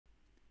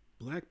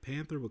Black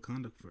Panther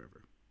Wakanda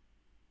Forever.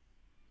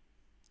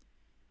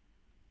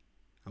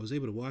 I was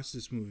able to watch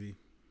this movie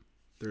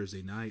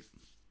Thursday night,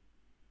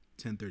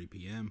 10:30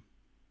 p.m.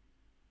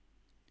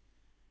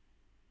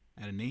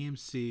 at an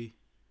AMC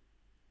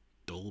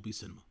Dolby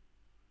Cinema.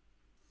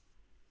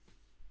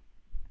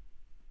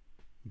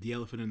 The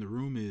elephant in the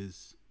room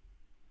is,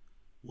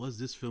 was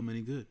this film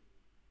any good?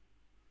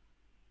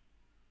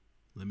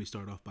 Let me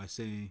start off by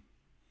saying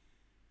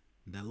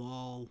that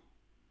all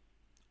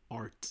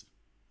art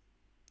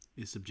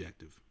is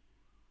subjective.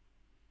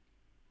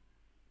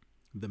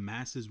 The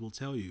masses will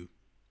tell you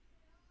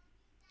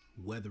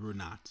whether or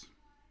not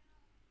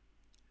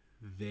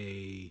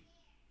they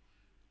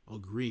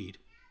agreed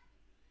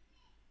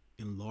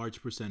in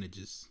large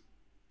percentages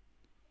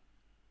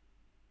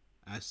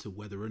as to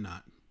whether or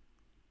not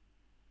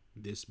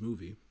this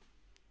movie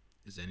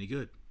is any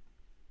good.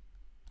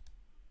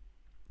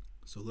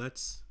 So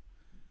let's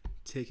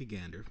take a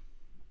gander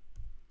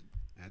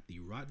at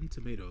the Rotten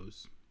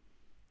Tomatoes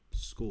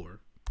score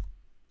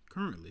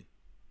currently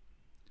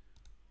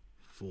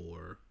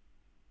for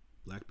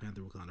Black Panther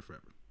Wakanda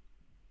Forever.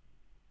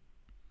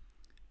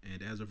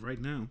 And as of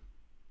right now,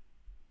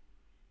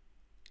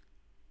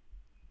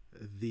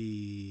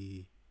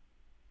 the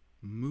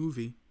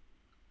movie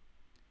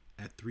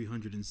at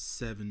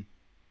 307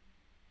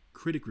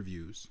 critic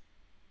reviews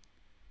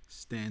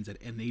stands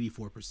at an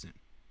 84%.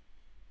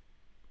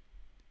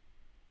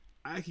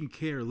 I can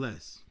care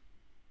less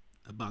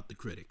about the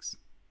critics.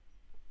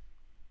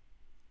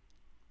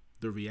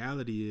 The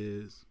reality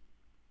is,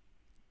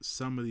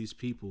 some of these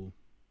people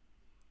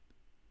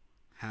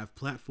have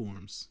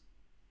platforms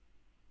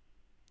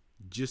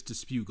just to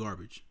spew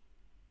garbage.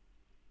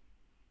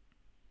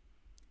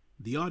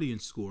 The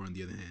audience score, on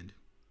the other hand,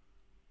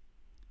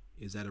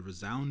 is at a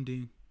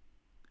resounding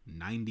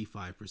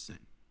 95%,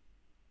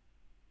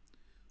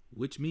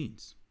 which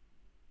means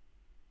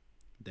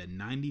that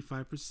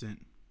 95%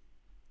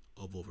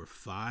 of over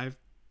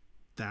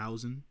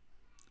 5,000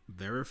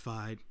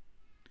 verified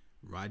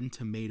Rotten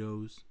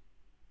Tomatoes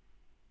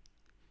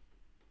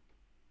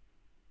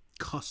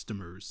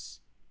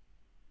customers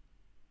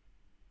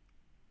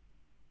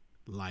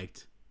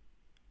liked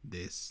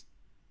this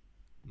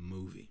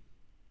movie.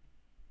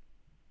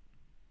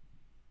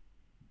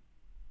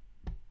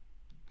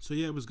 So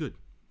yeah, it was good.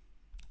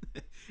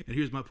 And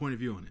here's my point of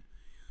view on it.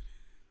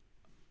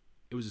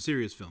 It was a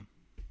serious film.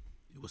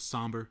 It was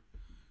somber,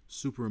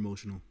 super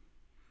emotional,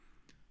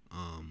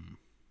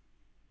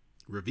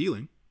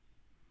 revealing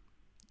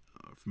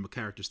from a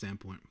character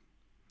standpoint.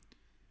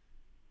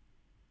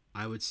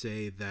 I would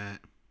say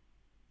that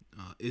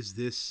is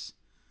this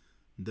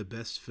the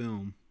best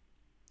film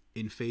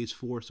in Phase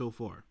 4 so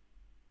far?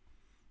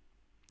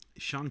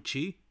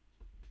 Shang-Chi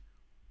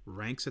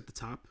ranks at the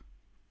top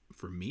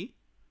for me.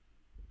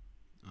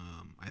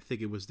 I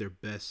think it was their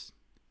best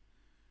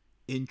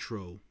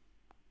intro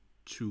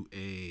to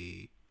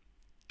a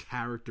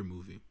character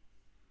movie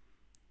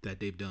that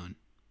they've done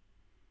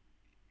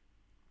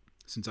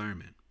since Iron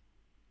Man.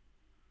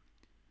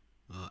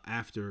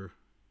 After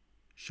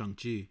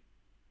Shang-Chi,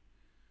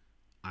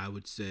 I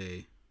would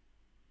say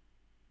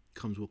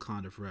comes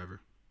Wakanda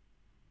Forever,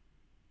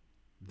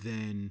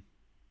 then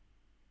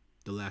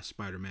the last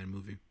Spider-Man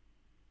movie,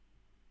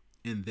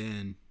 and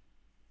then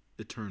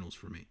Eternals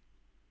for me.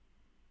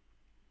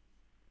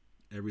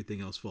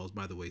 Everything else falls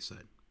by the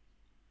wayside.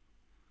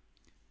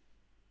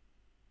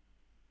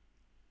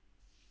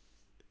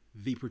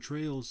 The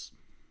portrayals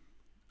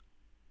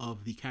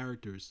of the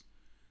characters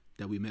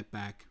that we met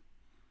back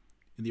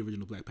in the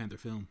original Black Panther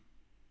film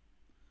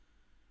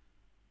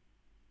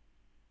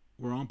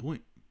were on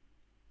point.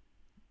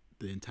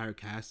 The entire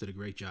cast did a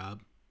great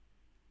job.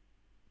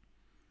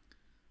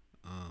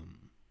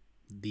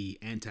 The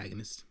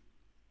antagonist,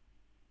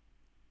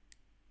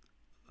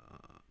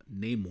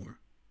 Namor,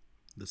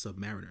 the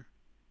Submariner,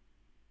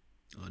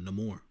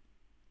 Namor,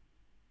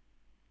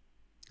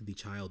 the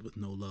child with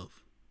no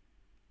love.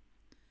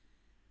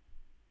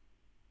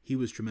 He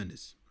was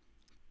tremendous.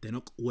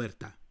 Tenoch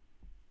Huerta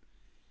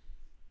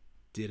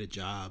did a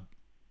job.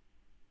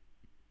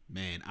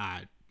 Man,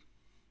 I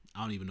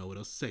don't even know what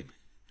else to say.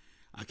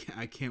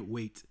 I can't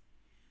wait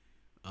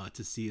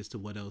to see as to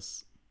what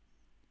else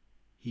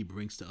he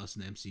brings to us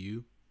in the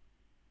MCU.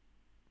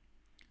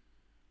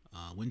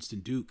 Winston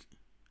Duke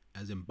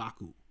as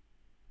M'Baku.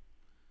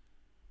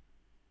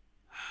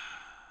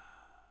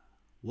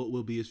 What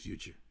will be his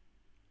future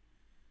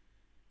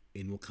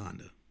in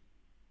Wakanda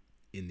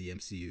in the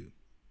MCU?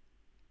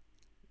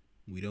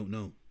 We don't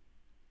know.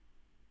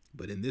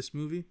 But in this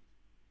movie,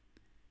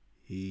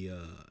 he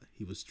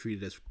was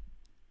treated as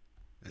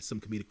some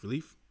comedic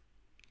relief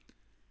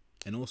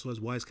and also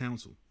as wise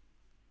counsel.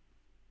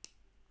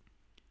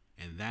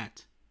 And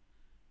that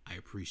I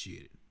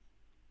appreciated.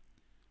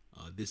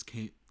 This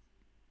came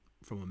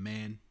from a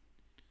man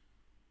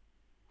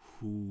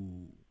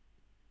who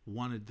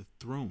wanted the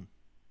throne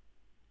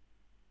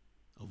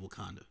of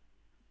Wakanda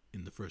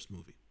in the first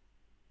movie.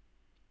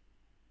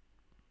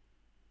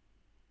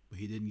 But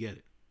he didn't get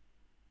it.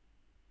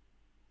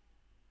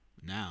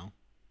 Now,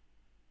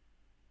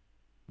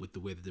 with the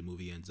way that the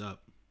movie ends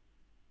up,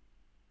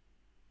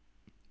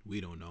 we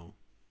don't know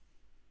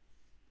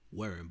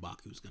where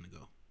M'Baku's going to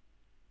go.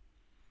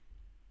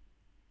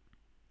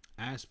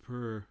 As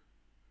per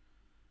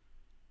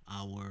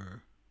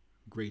our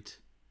great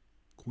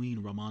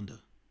Queen Ramonda,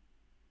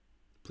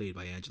 played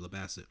by Angela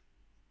Bassett,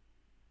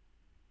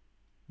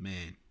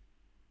 man,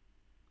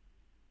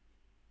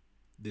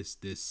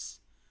 this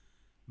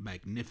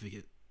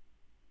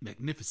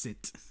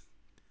magnificent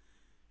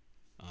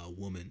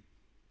woman,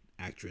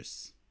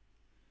 actress,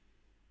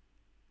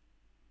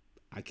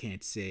 I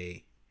can't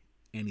say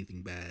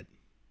anything bad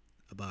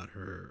about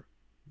her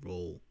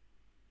role,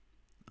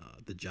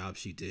 the job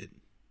she did,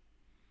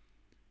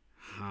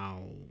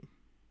 how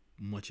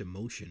much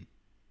emotion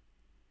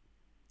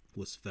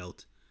was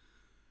felt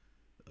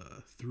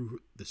through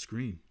the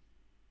screen,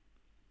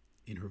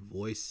 in her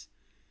voice,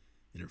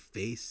 in her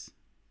face.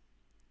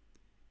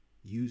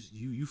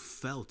 You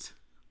felt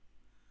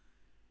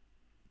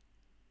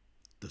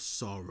the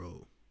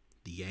sorrow,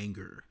 the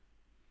anger,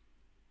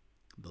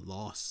 the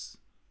loss,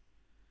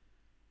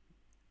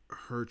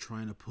 her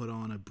trying to put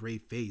on a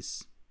brave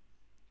face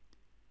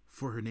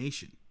for her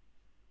nation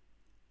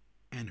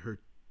and her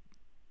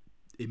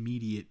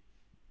immediate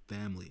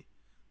family,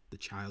 the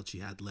child she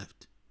had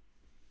left.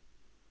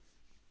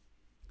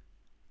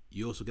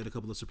 You also get a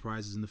couple of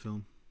surprises in the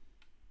film.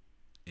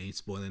 Ain't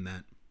spoiling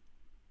that.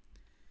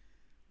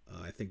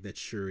 I think that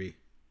Shuri,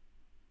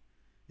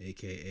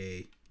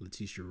 aka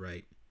Letitia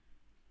Wright,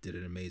 did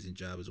an amazing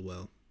job as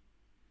well.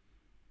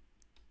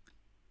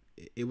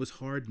 It was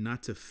hard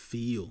not to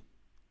feel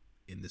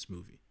in this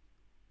movie.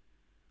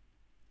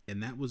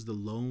 And that was the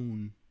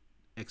lone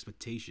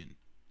expectation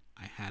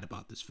I had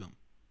about this film.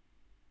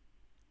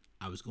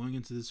 I was going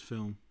into this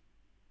film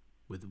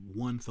with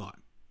one thought: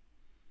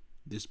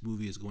 this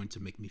movie is going to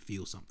make me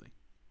feel something.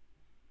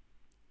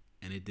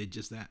 And it did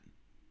just that.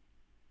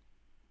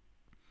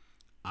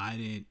 I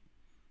didn't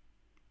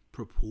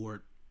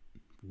purport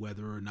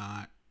whether or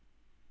not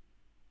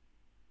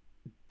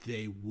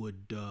they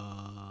would,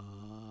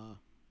 how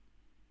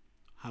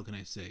can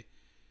I say,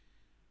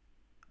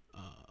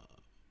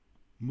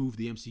 move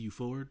the MCU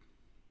forward.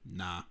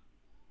 Nah,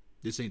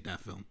 this ain't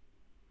that film.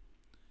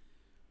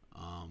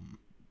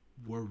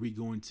 Were we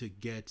going to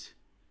get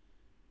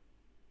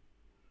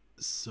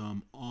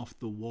some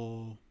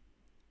off-the-wall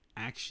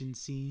action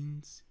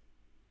scenes?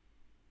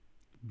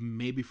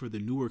 Maybe for the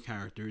newer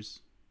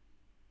characters,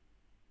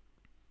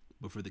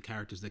 but for the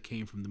characters that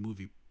came from the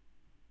movie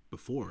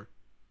before,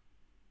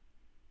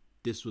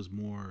 this was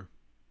more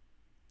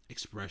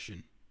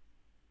expression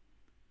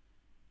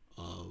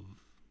of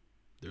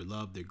their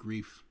love, their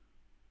grief,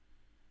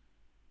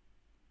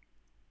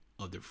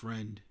 of their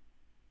friend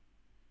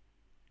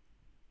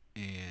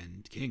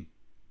and King.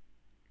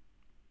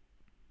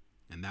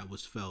 And that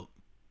was felt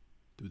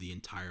through the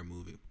entire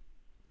movie.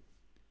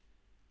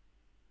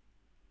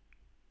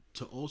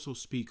 To also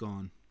speak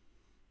on,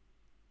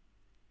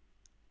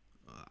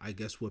 I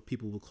guess what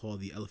people will call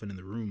the elephant in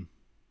the room,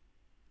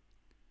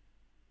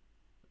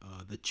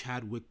 the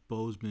Chadwick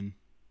Boseman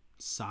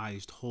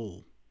sized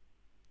hole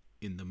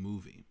in the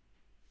movie.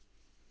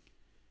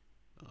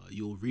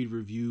 You'll read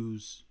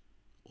reviews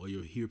or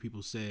you'll hear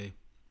people say,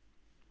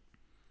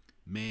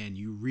 man,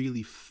 you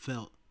really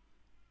felt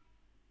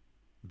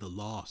the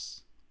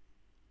loss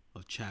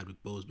of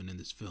Chadwick Boseman in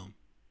this film.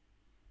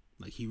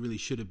 Like, he really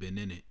should have been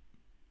in it.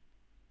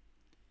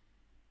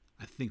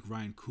 I think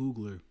Ryan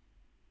Coogler,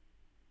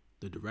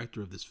 the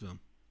director of this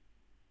film,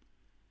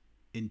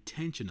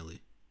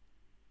 intentionally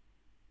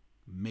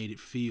made it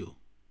feel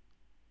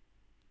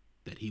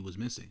that he was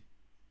missing,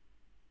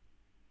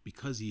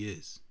 because he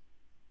is.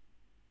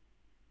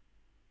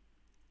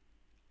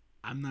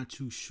 I'm not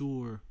too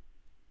sure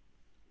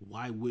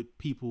why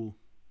people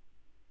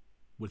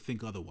would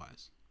think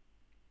otherwise.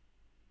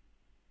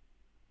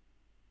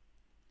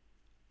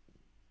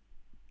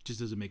 Just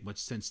doesn't make much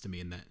sense to me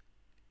in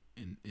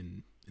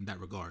that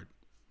regard.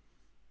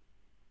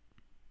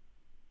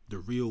 The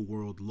real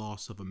world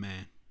loss of a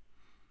man,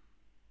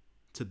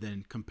 to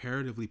then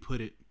comparatively put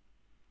it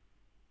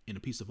in a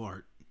piece of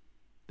art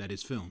that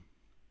is film,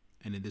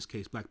 and in this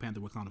case Black Panther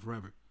Wakanda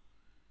Forever,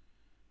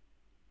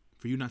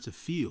 for you not to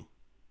feel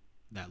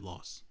that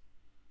loss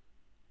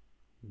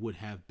would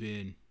have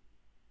been,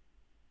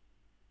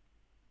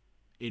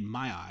 in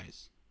my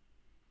eyes,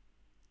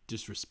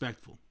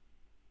 disrespectful,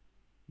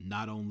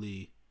 not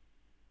only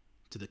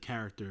to the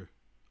character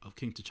of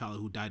King T'Challa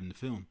who died in the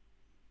film,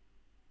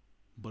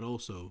 but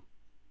also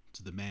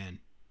to the man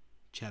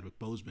Chadwick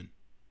Boseman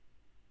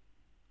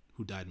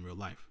who died in real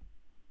life.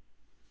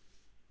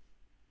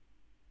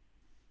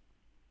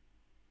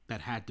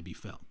 That had to be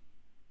felt.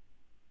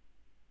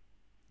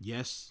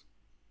 Yes,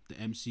 the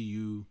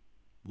MCU,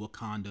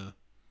 Wakanda,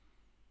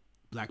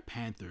 Black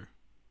Panther,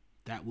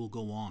 that will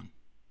go on.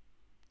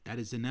 That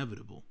is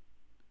inevitable.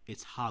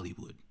 It's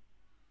Hollywood.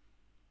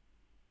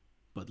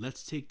 But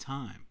let's take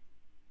time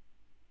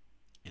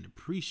and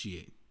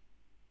appreciate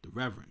the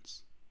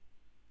reverence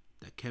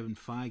that Kevin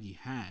Feige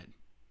had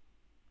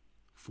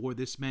for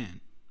this man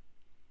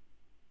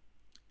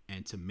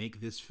And to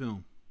make this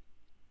film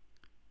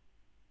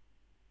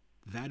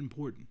that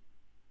important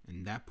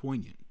and that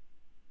poignant,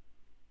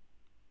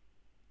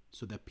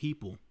 so that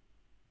people,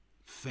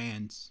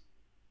 fans,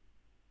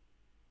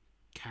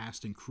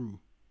 cast and crew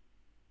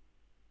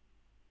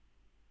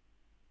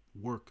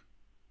work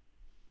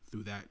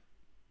through that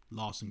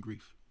loss and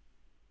grief.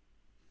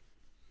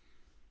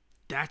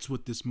 That's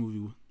what this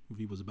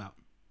movie was about.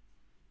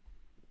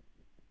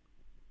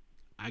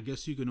 I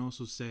guess you can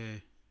also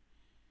say,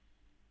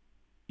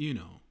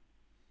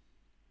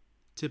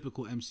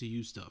 typical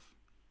MCU stuff.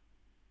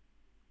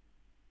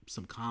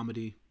 Some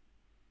comedy,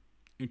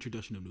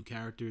 introduction of new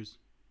characters.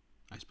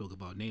 I spoke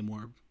about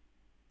Namor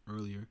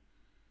earlier.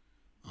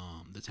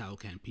 The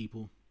Talocan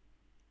people.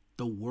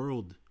 The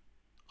world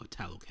of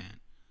Talocan.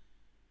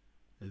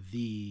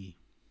 The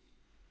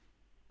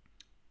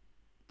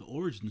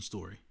origin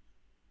story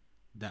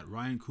that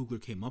Ryan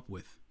Coogler came up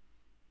with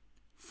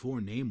for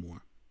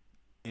Namor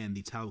and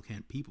the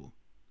Talocan people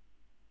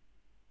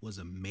was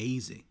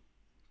amazing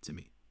to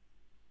me.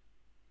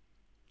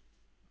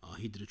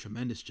 He did a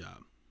tremendous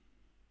job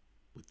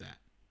with that.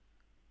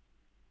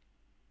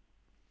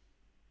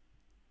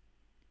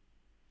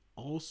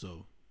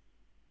 Also,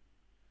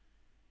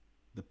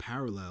 the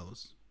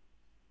parallels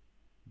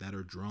that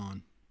are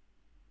drawn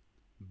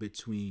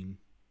between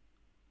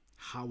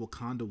how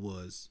Wakanda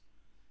was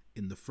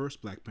in the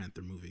first Black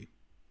Panther movie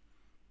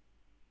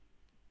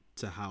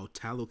to how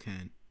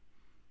Talocan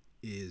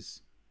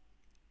is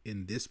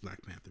in this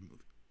Black Panther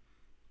movie.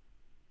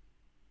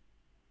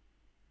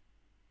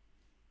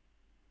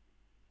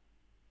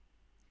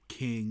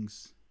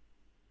 Kings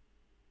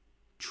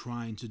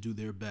trying to do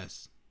their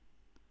best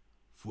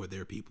for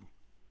their people.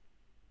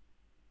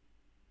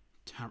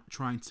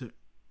 Trying to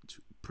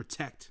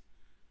protect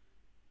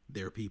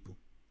their people.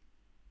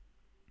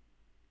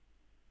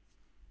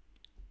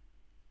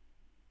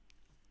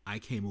 I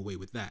came away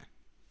with that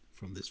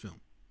from this film.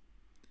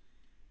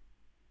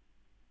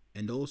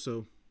 And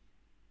also,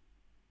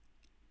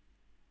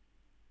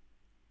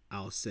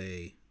 I'll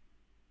say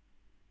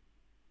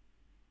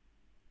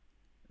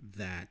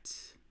that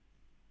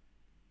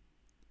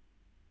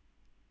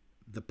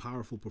the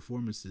powerful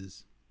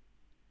performances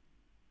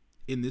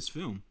in this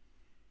film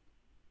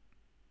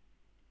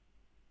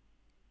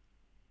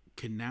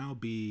can now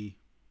be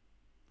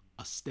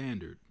a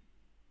standard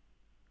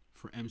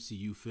for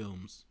MCU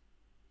films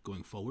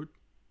going forward,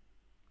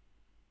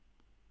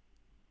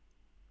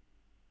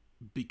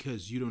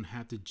 because you don't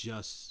have to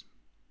just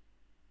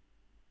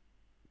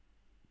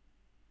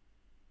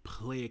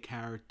play a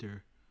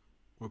character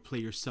or play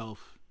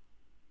yourself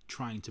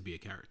trying to be a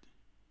character.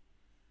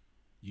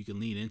 You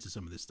can lean into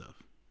some of this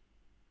stuff.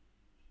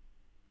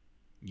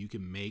 You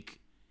can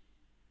make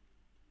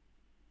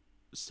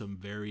some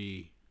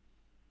very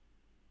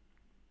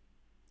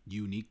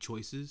unique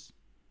choices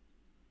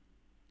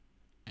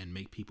and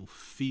make people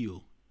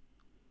feel,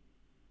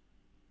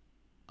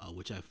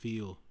 which I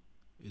feel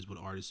is what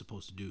art is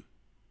supposed to do,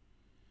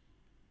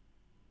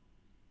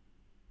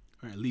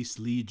 or at least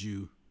lead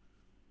you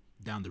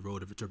down the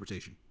road of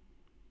interpretation.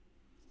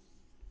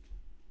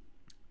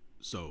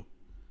 So,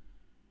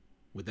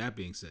 with that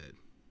being said,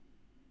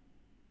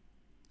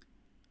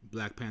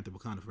 Black Panther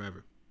Wakanda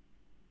Forever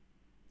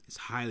is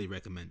highly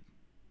recommended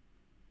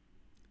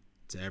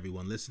to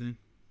everyone listening,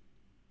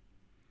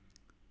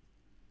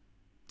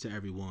 to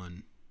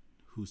everyone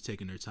who's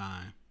taking their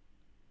time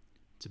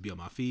to be on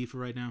my feed for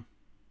right now.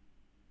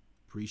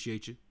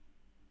 Appreciate you.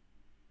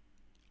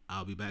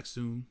 I'll be back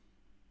soon.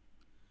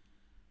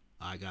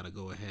 I gotta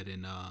go ahead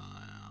and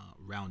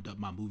round up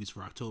my movies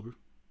for October.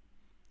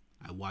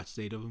 I watched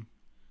 8 of them,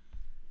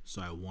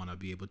 so I want to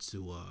be able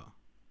to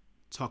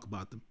talk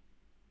about them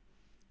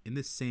in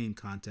this same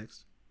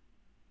context,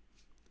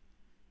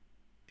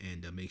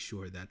 and make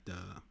sure that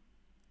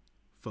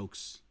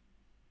folks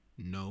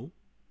know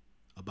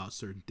about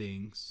certain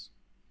things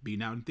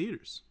being out in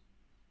theaters.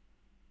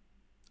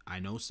 I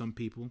know some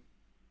people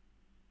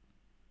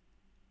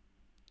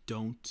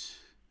don't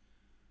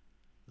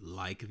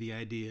like the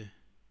idea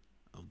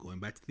of going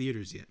back to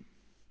theaters yet.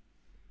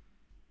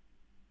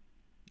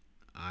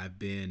 I've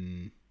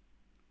been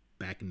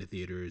back in the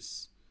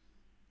theaters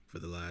for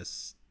the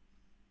last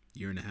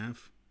year and a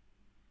half.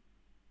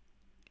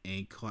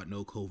 Ain't caught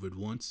no COVID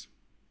once.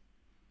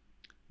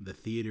 The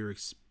theater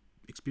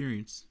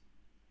experience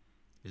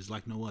is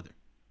like no other.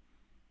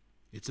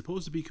 It's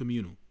supposed to be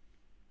communal.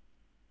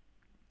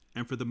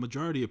 And for the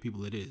majority of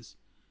people it is.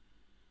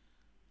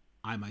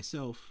 I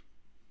myself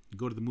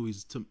go to the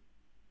movies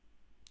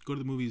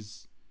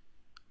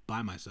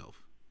by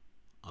myself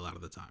a lot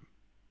of the time.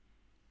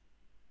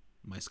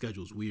 My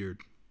schedule's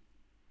weird.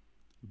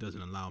 It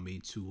doesn't allow me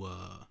to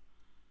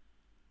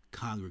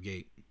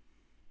congregate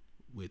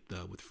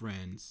with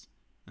friends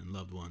and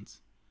loved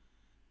ones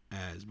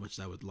as much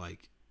as I would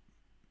like.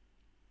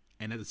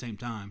 And at the same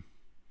time,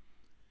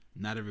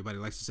 not everybody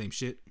likes the same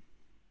shit,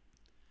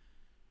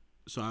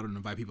 so I don't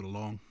invite people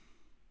along.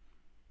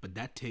 But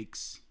that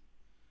takes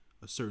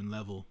a certain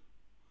level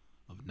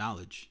of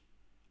knowledge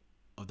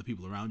of the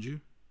people around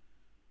you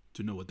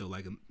to know what they'll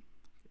like and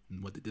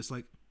and what they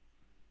dislike.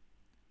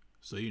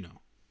 So, you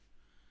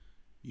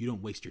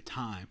don't waste your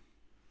time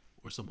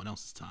or someone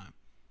else's time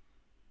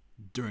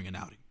during an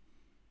outing.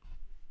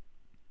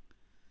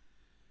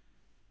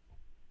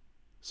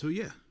 So,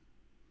 yeah.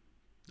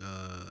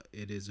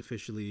 It is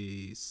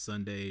officially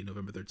Sunday,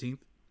 November 13th.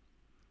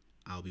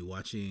 I'll be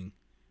watching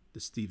the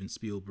Steven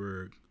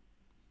Spielberg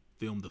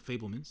film The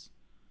Fabelmans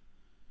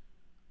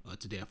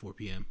today at 4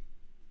 p.m.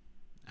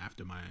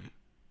 after my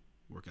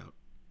workout.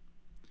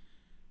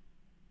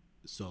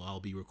 So I'll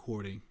be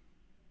recording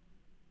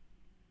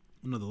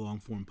another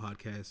long-form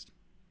podcast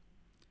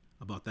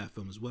about that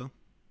film as well.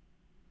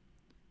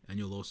 And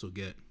you'll also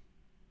get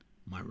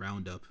my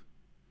roundup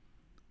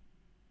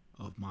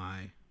of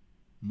my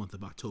month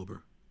of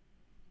October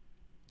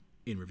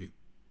in review.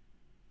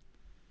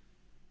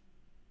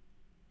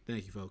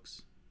 Thank you,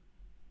 folks.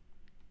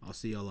 I'll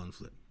see y'all on the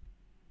flip.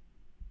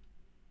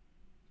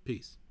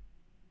 Peace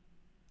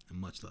and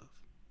much love.